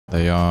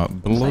They are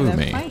below like,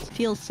 me. I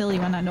feel silly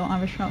when I don't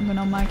have a shotgun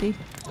on Maggie.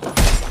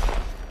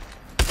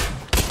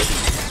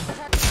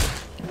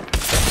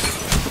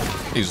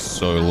 He's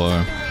so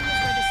low.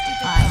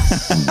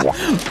 Nice.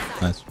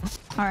 Nice.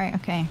 Alright,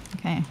 okay.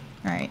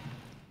 Alright.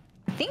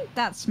 I think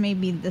that's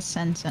maybe the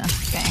center.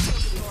 Okay.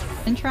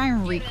 And try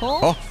and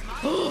recall.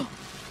 Oh!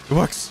 It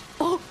works!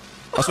 Oh!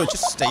 Also, it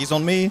just stays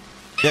on me.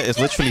 Yeah, it's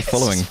literally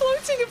following. It's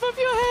floating above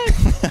your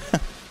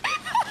head!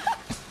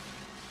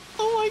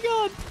 Oh my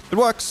god! It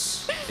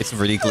works! It's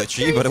really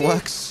glitchy, but it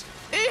works.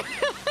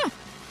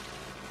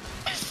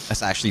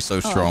 That's actually so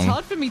strong. It's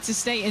hard for me to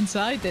stay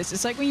inside this.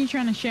 It's like when you're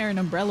trying to share an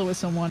umbrella with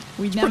someone.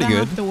 We never pretty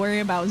good. have to worry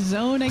about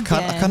zone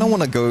again. I kind of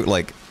want to go,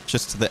 like,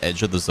 just to the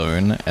edge of the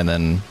zone and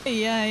then...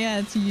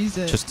 Yeah, to use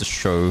it. Just to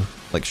show,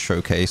 like,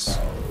 showcase.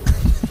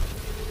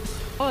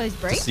 Oh, his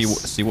brakes?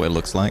 See what it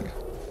looks like.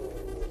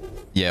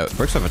 Yeah, it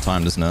breaks over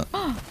time, doesn't it?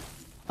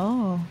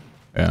 Oh.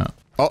 Yeah.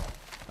 Oh!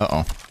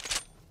 Uh-oh.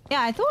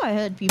 Yeah, I thought I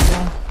heard people.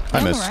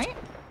 I missed. Right?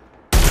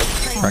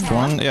 Cracked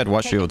one? Yeah,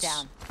 white shields.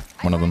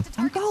 One of them.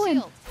 I'm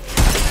going.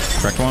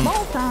 Cracked one.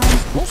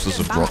 Oops, there's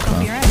a drop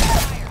there.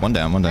 One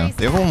down.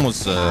 The other one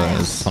was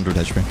is 100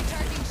 HP.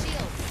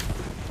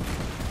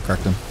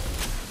 Cracked him.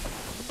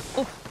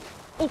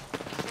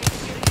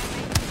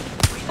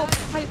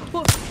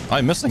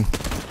 I'm missing.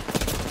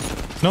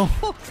 No.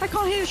 Oh, I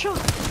can't hit a shot.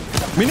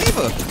 Me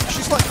neither.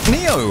 She's like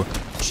Neo.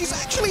 She's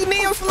actually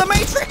Neo from the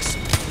Matrix.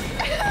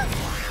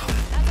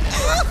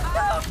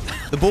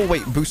 The ball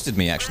weight boosted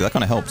me, actually. That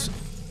kind of helped.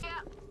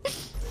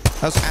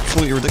 That's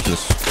absolutely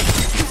ridiculous.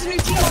 There's a new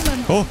team on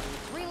them. Oh.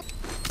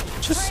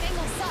 Just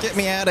get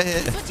me out of here.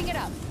 Switching it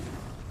up.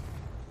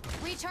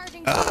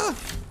 Recharging.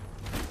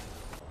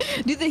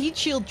 Do the heat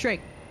shield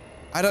trick.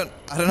 I don't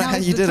know how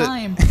you did it.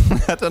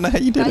 I don't know how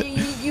you did it.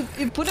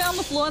 You put it on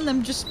the floor and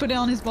then just put it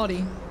on his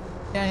body.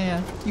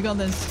 Yeah. You got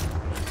this.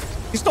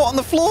 He's not on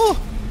the floor.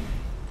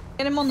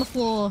 Get him on the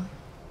floor.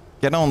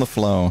 Get on the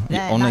floor.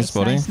 Yeah, On nice, his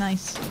body.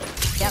 Nice.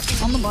 Yep,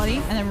 on the body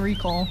and then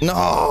recall.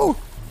 No.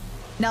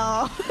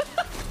 No.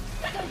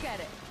 Go get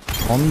it.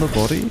 On the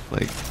body,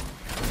 like.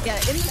 Yeah,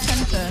 in the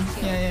center.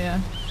 Yeah.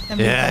 Then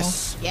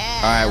Yes. recall. Yeah.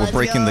 All right, we're let's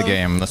breaking the go.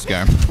 game. Let's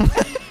go.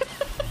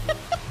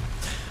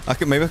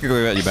 Maybe I could go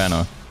without your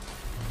banner.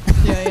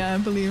 Yeah, I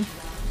believe.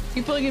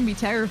 People are gonna be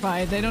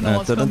terrified. They don't know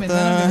what's coming.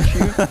 They're not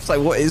gonna shoot. It's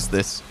like, what is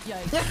this?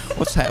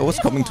 What's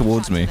coming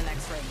towards me?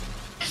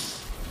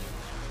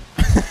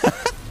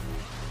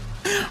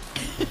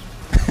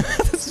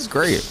 This is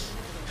great.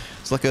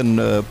 It's like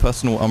a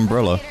personal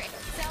umbrella.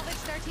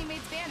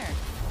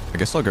 I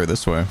guess I'll go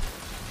this way.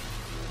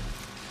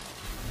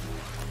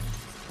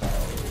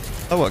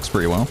 That works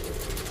pretty well.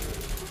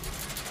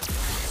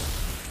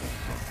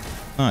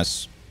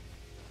 Nice.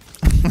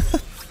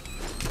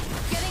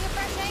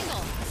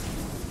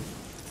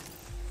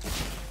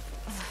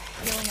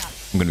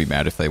 I'm gonna be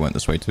mad if they went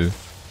this way too.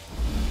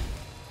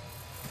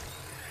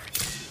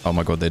 Oh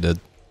my god, they did.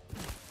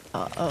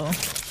 Uh-oh.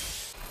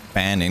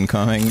 Ban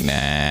incoming?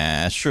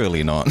 Nah,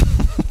 surely not.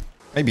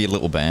 Maybe a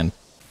little ban.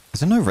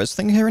 Is there no res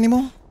thing here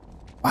anymore?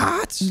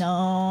 What?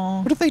 No.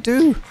 What did they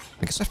do?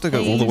 I guess I have to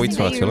go all the way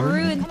to artillery.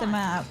 They ruined the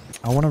map.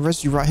 I want to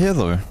res you right here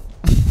though.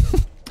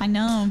 I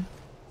know.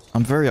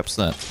 I'm very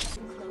upset.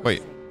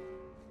 Wait.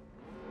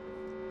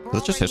 Is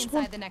that just his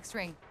one? The next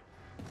ring.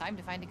 Time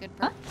to find a good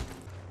perk.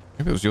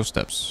 Maybe it was your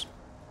steps.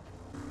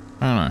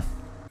 I don't know.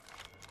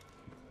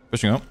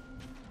 Pushing up.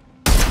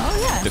 Oh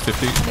yeah.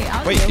 50. Okay,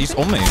 I'll Wait, be he's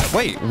open. on me.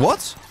 Wait,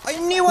 what? I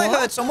knew I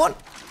heard someone.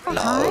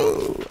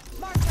 No.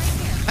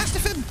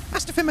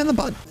 Mastiff him in the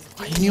butt.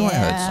 I knew I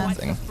heard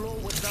something.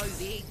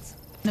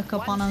 Snook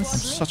up on I'm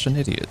us. such an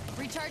idiot.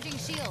 Recharging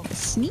shield.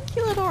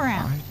 Sneaky little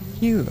rat. I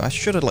knew. I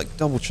should have like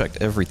double checked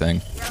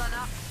everything.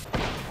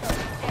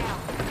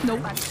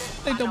 Nope.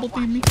 They double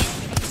teamed me.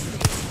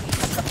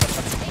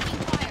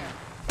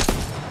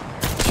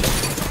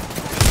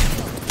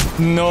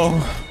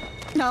 No.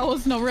 I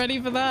was not ready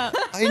for that.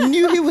 I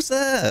knew he was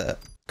there.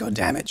 God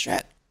damn it,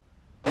 chat.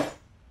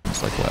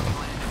 It's like whatever.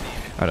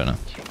 I don't know.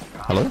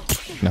 Hello?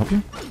 Can I help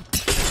you?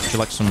 Would you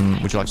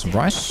like some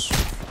rice?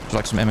 Would you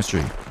like some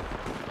MSG?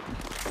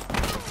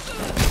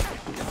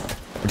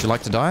 Would you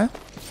like to die?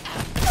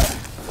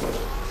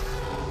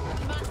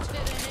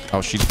 Oh,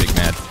 she's big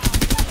mad.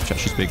 Chat,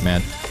 she's big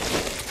mad.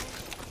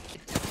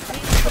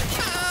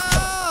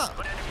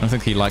 I don't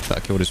think he liked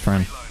that. Killed his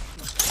friend.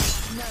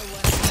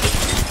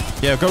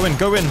 Yeah, go in,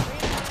 go in.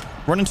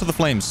 Run into the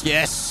flames.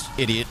 Yes,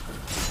 idiot.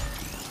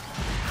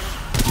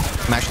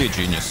 I'm actually a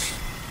genius.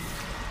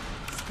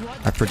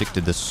 I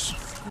predicted this.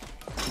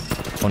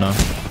 Oh no.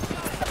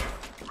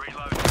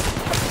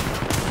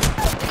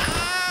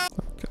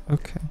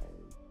 Okay.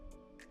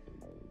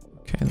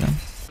 Okay then.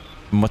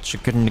 Much you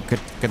couldn't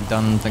get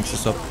done. Thanks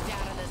this up.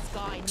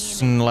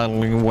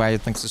 Slightly away.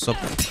 Thanks this up.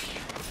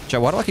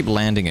 Chat, why do I keep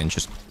landing and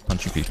just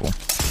punching people?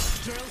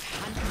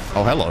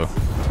 Oh, hello.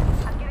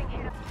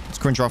 It's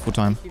cringe rifle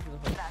time.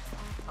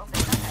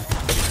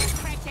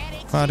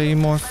 Body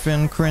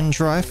morphin cringe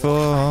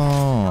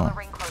rifle.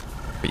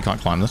 But you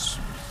can't climb this.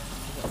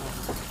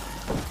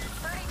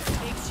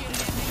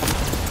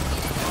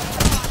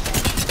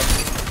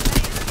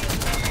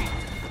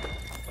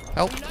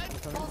 Help.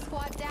 Whole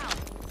squad down,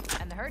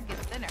 and the herd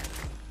gets thinner.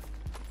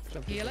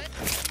 Heal it.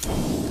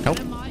 Help.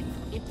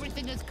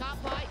 Everything is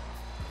cop-like.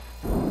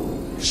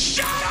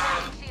 Shield.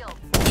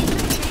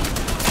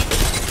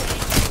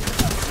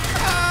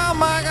 Oh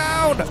my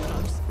god!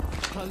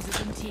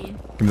 Closes in 10.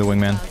 Give me the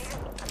wingman.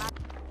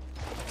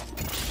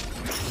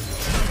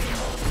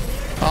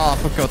 Oh,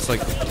 for God's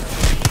sake.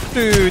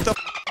 Dude, the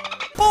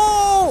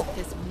ball!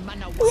 This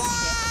mana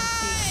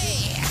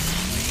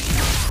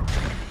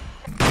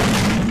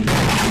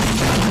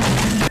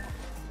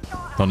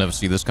They'll never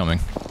see this coming.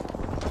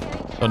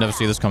 They'll never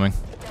see this coming.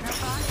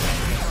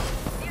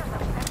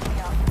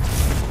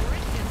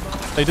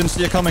 They didn't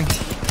see it coming.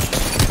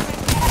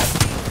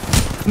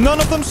 None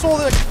of them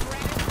saw it.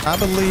 I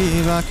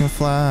believe I can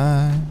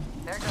fly.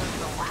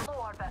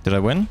 Did I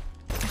win?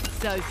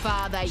 So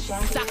far they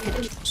suck at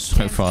it.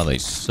 So far they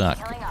suck.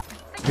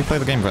 We play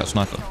the game without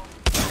sniper.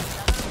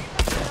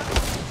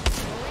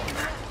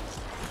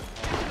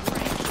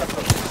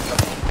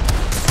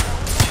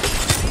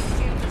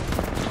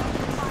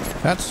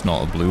 That's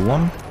not a blue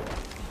one.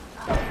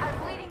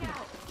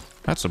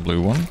 That's a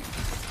blue one.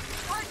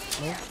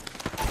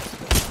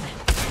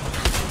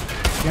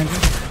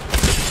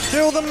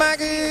 Kill the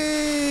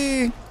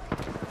Maggie!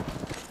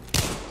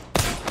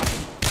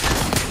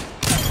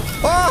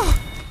 Oh!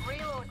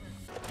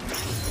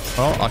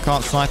 Oh, I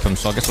can't snipe them,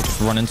 so I guess I'll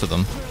just run into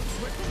them.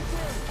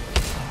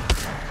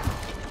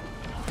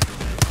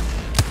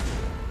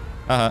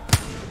 Uh-huh.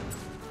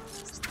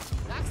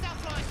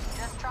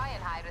 Just try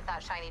and hide with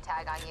that shiny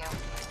tag on you.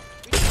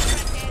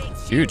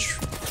 Huge.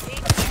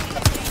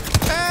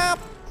 Ah!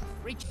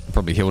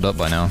 Probably healed up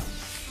by now.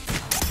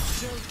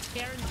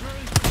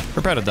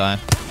 Prepare to die.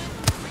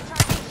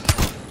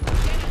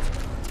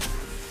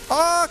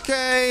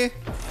 Okay.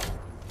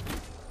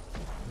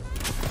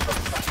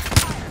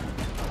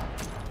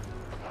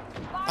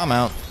 I'm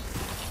out.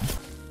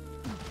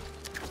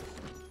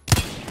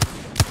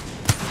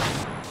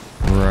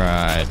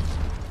 Right.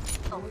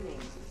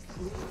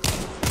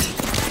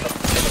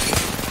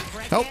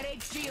 Help.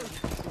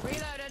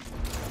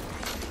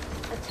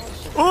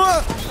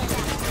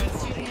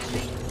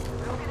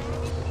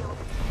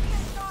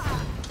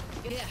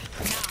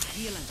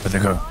 Where'd they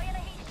go?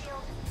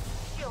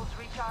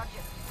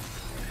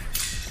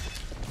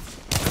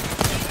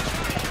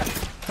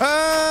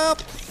 Help!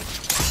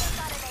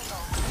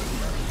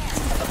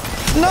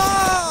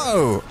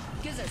 No!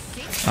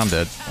 I'm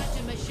dead.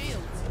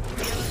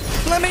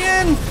 Let me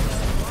in!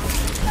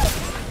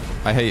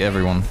 I hate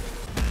everyone.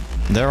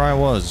 There I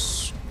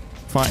was,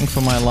 fighting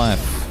for my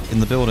life in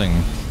the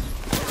building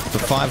for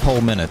 5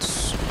 whole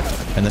minutes,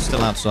 and they're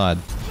still outside.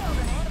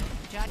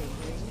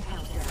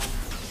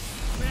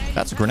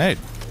 That's a grenade.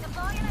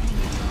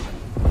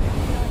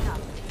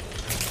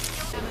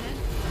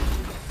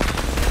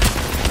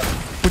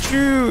 Would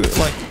you,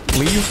 like,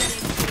 leave?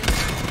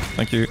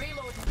 Thank you.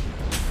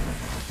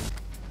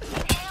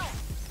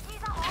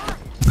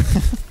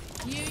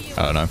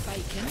 I don't know.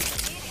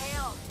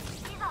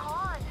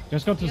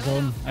 Just got to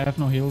zone. I have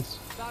no heals.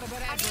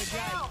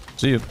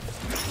 See you.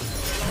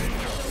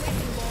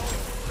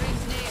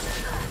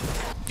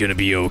 Gonna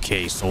be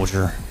okay,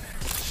 soldier.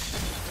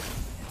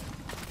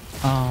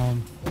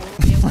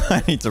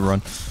 I need to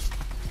run.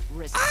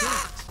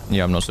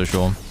 Yeah, I'm not so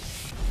sure.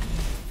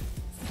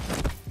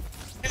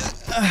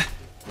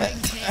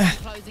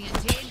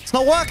 It's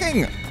not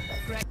working! Oh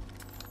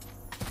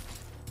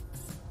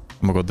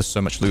my god, there's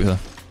so much loot here.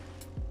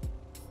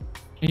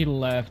 He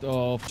left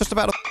off. Just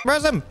about to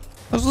res him!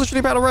 I was literally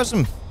about to res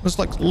him. There's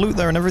like loot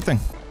there and everything.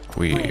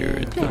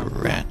 We're the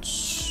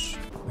rats.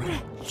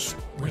 Rats.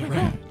 We're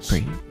rats.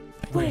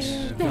 We're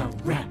the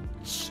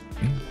rats.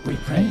 We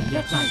pray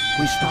at night.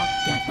 We stalk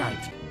at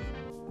night.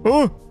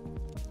 Oh!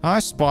 I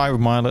spy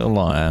with my little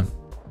eye.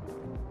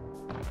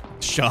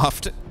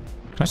 Shaft.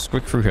 Can I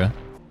squeak through here?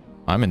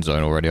 I'm in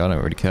zone already. I don't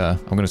really care.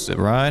 I'm gonna sit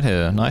right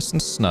here, nice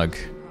and snug.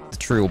 The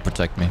tree will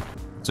protect me.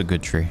 It's a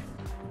good tree.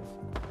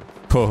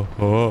 Oh,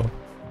 oh.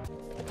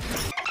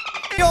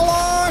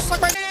 YOLO!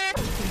 Suck my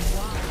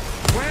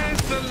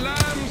Where's the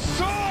lamb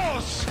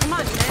sauce? Come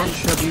on,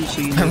 Punch, have you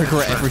seen I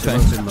regret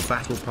everything. in the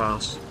battle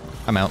pass?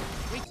 I'm out.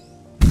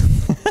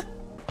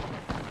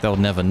 They'll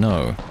never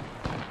know.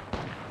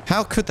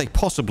 How could they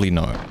possibly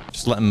know?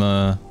 Just let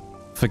them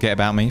forget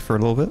about me for a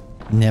little bit.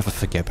 Never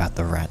forget about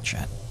the rat,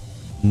 chat.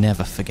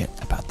 Never forget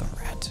about the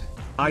rat.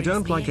 I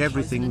don't like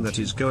everything that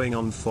is going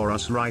on for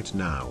us right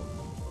now.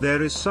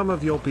 There is some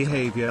of your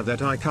behavior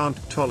that I can't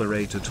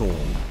tolerate at all.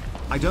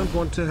 I don't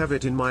want to have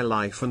it in my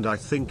life, and I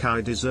think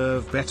I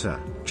deserve better,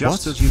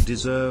 just What? as you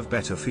deserve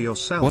better for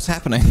yourself. What's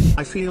happening?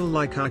 I feel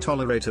like I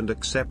tolerate and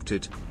accept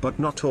it, but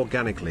not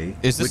organically,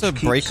 Is this which a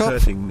keeps breakup?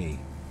 hurting me.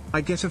 I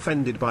get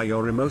offended by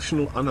your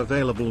emotional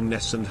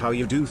unavailableness and how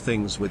you do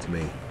things with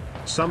me.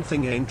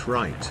 Something ain't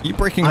right. You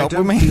breaking I up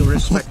don't with me? feel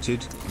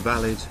respected,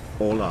 valid,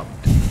 or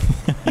loved.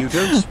 You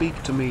don't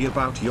speak to me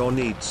about your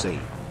needs, see?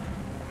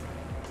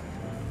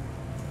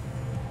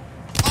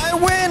 I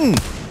win!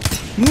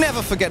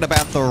 Never forget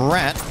about the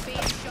rat.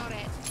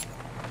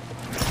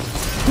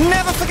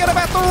 Never forget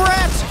about the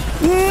rat!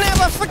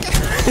 Never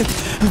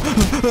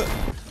forget.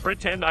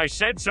 Pretend I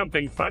said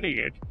something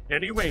funny.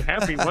 Anyway,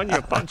 happy won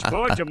your punch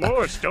board to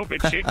more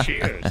stupid shit.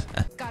 Cheers.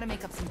 Gotta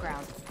make up some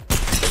ground.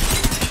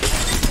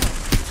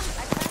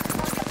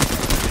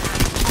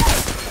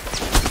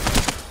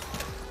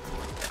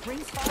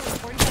 Rings follow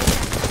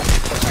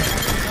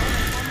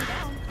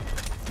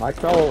 45 My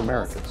fellow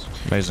Americans,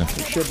 Amazing.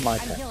 you should my I'm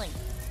pet. healing.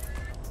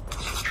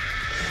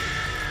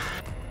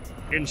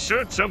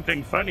 Insert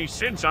something funny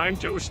since I'm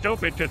too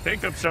stupid to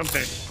think of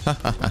something.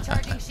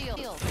 Charging shield.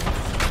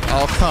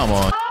 Oh, come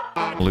on.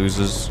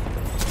 Losers.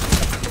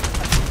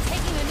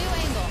 Taking a new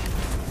angle.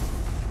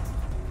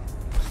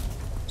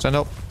 Send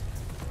help.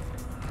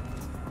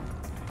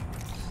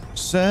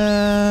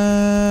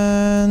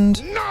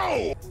 Send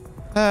No!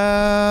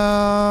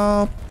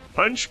 help.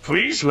 Punch,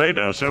 please let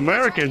us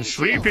Americans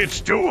sleep. It's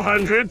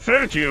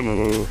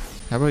 230.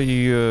 How about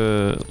you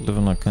live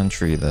in a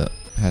country that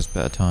has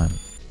better time?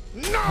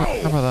 No!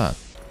 How about that?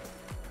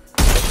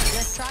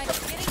 Let's try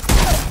getting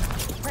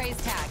praise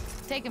tag.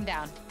 Take him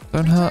down.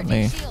 Don't hurt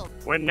me. Recharging shield.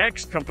 When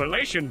next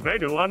compilation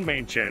video on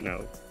main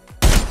channel.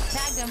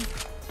 Tagged him.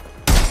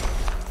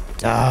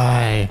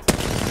 Die.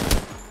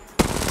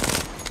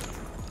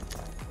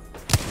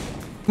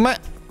 Meh.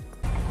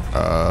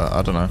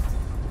 I don't know.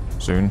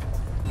 Soon.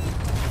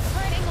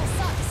 Current angle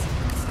sucks.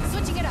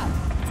 Switching it up.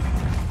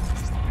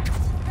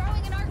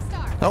 Throwing an arc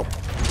star. Help.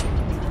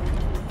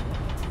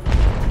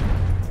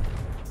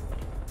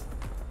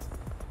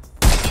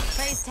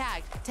 Praise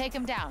tag. Take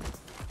him down.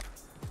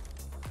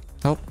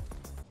 Help.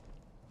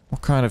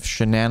 What kind of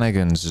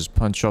shenanigans is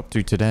Punch up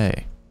to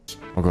today?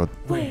 Oh god.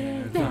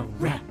 We're the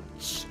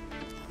rats.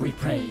 We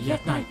pray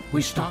at night.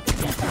 We stalk at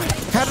night.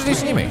 How did he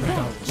see me? We're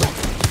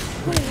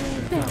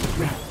the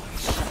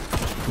rats.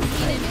 We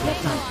pray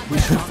at night. We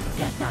stalk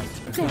at night.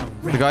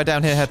 The guy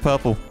down here had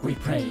purple. We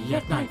pray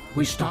at night.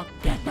 We stalk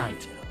at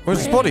night. Where's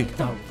his body? We're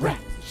the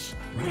rats.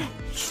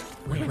 Rats.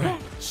 We're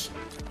rats.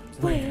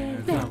 We're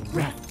the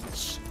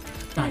rats.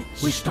 Night.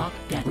 We stalk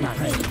at night.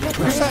 We pray at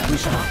Who's that? night. We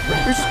stalk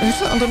Who's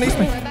that underneath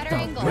me? For a better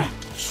angle.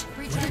 rats.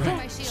 Recharging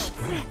my shield.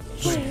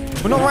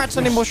 We're not rats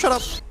anymore. Shut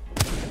up.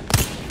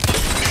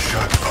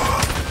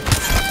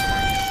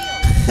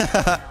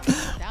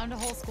 Down to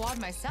whole squad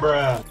myself.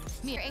 Bruh.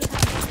 Me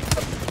incoming. I'm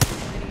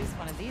gonna use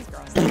one of these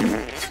girls.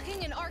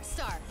 Looking an arc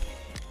star.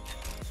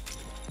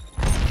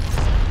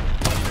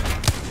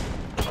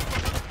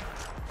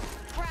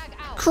 Frag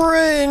out.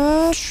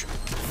 Cringe.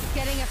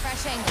 Getting a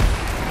fresh angle.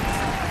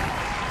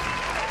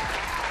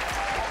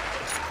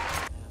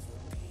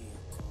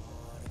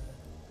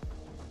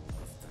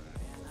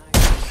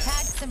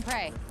 Tag some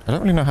prey. I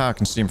don't really know how I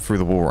can see him through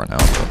the wall right now,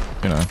 but,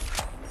 you know.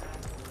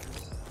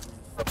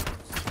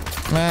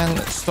 Man,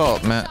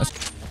 stop, man. It's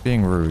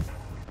being rude.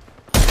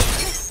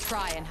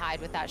 Try and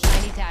hide with that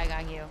shiny tag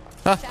on you.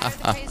 Shatter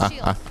the praise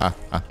shield.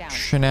 Down.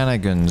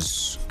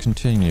 Shenanigans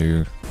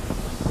continue.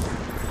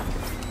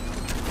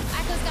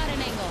 Echo's got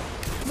an angle.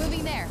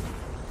 Moving there.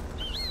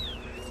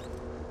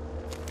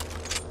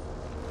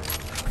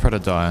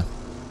 Predator die.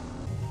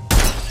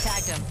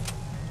 Tagged him.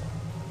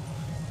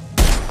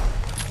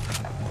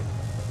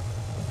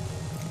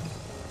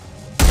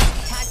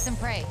 Tag some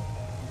prey.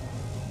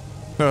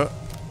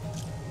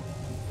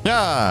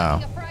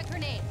 Yeah. A frag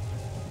grenade.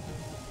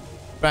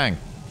 Bang.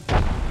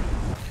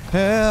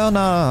 Hell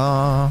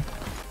no.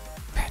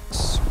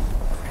 Rats.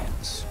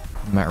 Rats.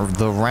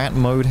 The rat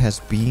mode has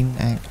been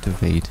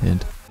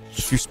activated.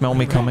 If you smell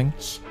me coming.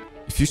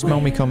 If you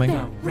smell me coming.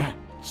 The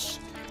rats.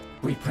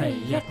 We pray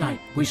at night.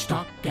 We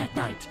stalk at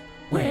night.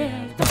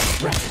 We're the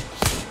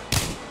rats.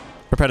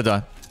 Prepare to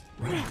die.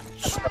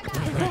 Rats.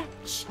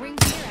 Rats.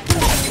 Rings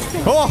near us.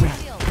 Oh!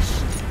 Shield.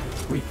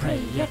 We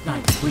pray at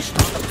night. We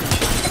stalk at night.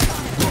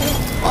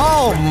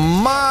 Oh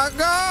my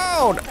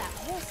god!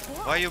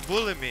 Why you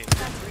bullying me?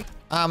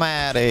 I'm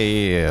out of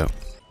here.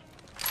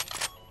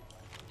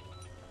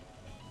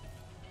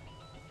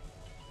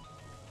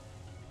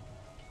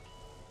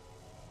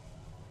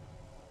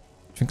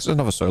 Think there's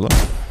another solo?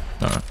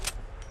 No.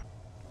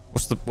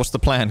 What's the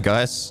plan,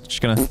 guys?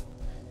 Just gonna...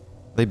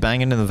 They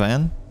banging in the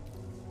van?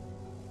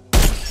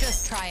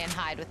 Just try and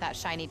hide with that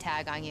shiny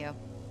tag on you.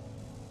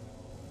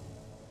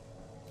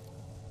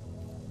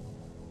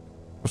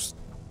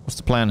 What's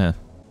the plan here?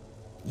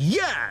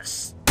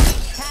 Yes!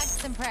 Tag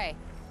some prey.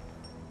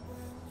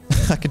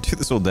 I could do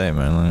this all day,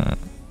 man.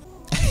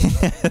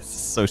 It's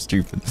so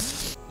stupid.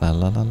 La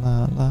la la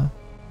la la.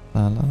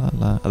 La la la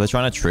la. Are they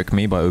trying to trick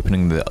me by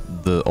opening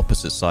the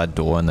opposite side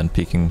door and then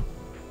peeking?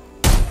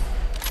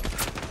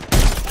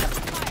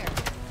 Fire.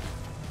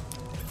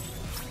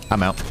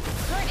 I'm out.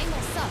 Current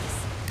angle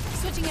sucks.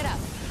 Switching it up.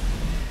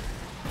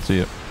 See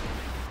ya.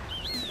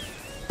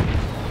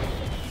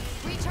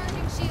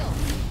 Recharging shield.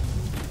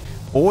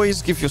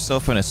 Always give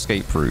yourself an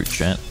escape route,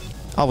 chat.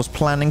 I was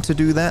planning to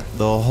do that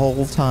the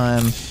whole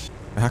time.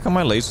 How come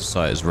my laser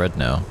sight is red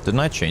now? Didn't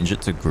I change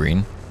it to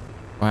green?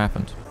 What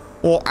happened?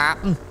 What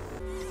happened?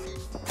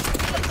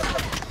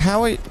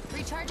 How are you?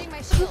 Recharging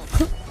my shield.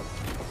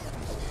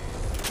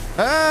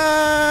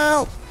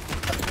 Help!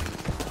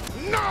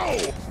 No!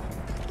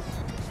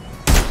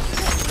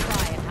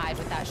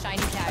 that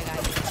shiny tag I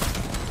used.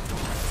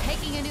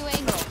 Taking a new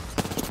angle.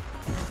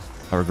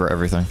 I regret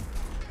everything.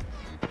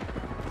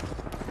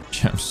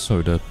 I'm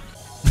so dead.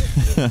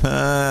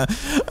 I'm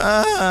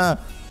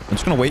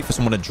just gonna wait for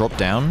someone to drop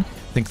down,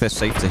 think they're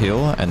safe to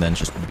heal, and then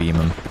just beam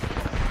them.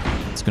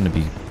 It's gonna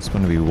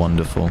be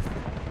wonderful.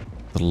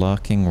 The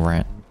lurking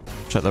rat.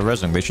 Check the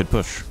resing, they should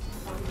push.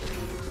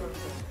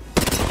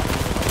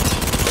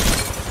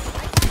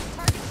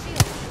 Target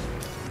shield.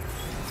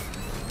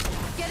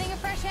 Getting a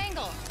fresh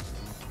angle.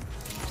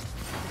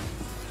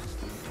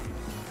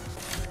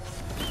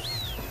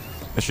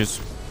 Issues.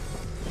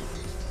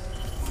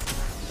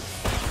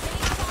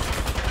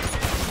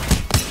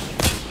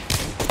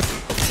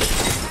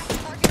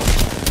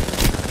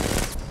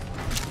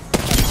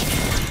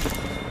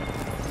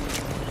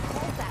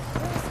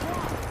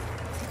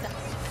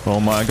 Oh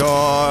my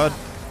god!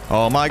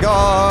 Oh my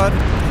god!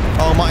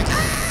 Oh my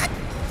god!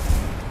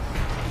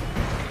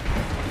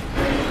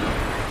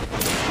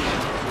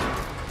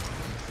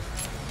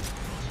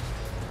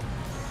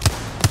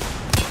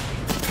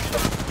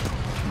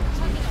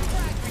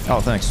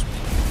 Oh, thanks.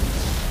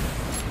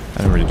 I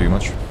didn't really do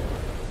much.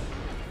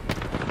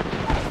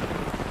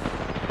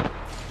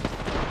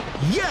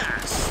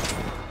 Yes!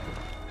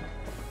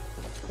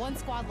 One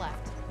squad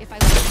left. If I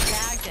lose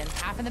bagged and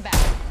half in the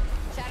bag.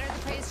 Shatter the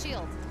praise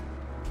shield.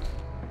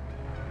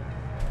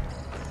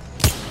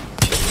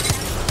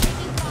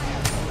 Taking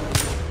fire.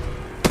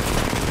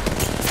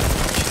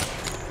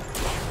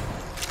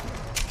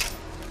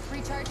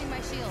 Recharging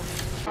my shield.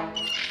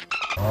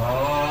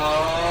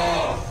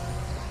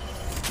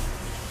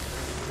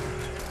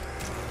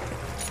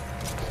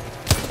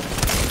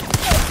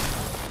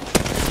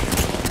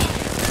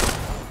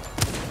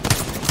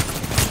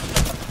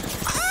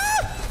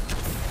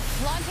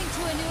 Launching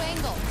to a new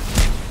angle.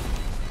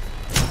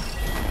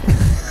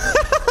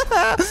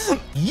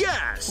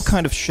 Yes! What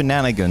kind of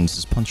shenanigans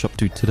is Punch up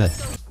to today?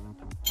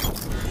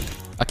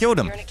 I killed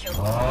him. I killed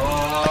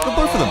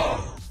both of them.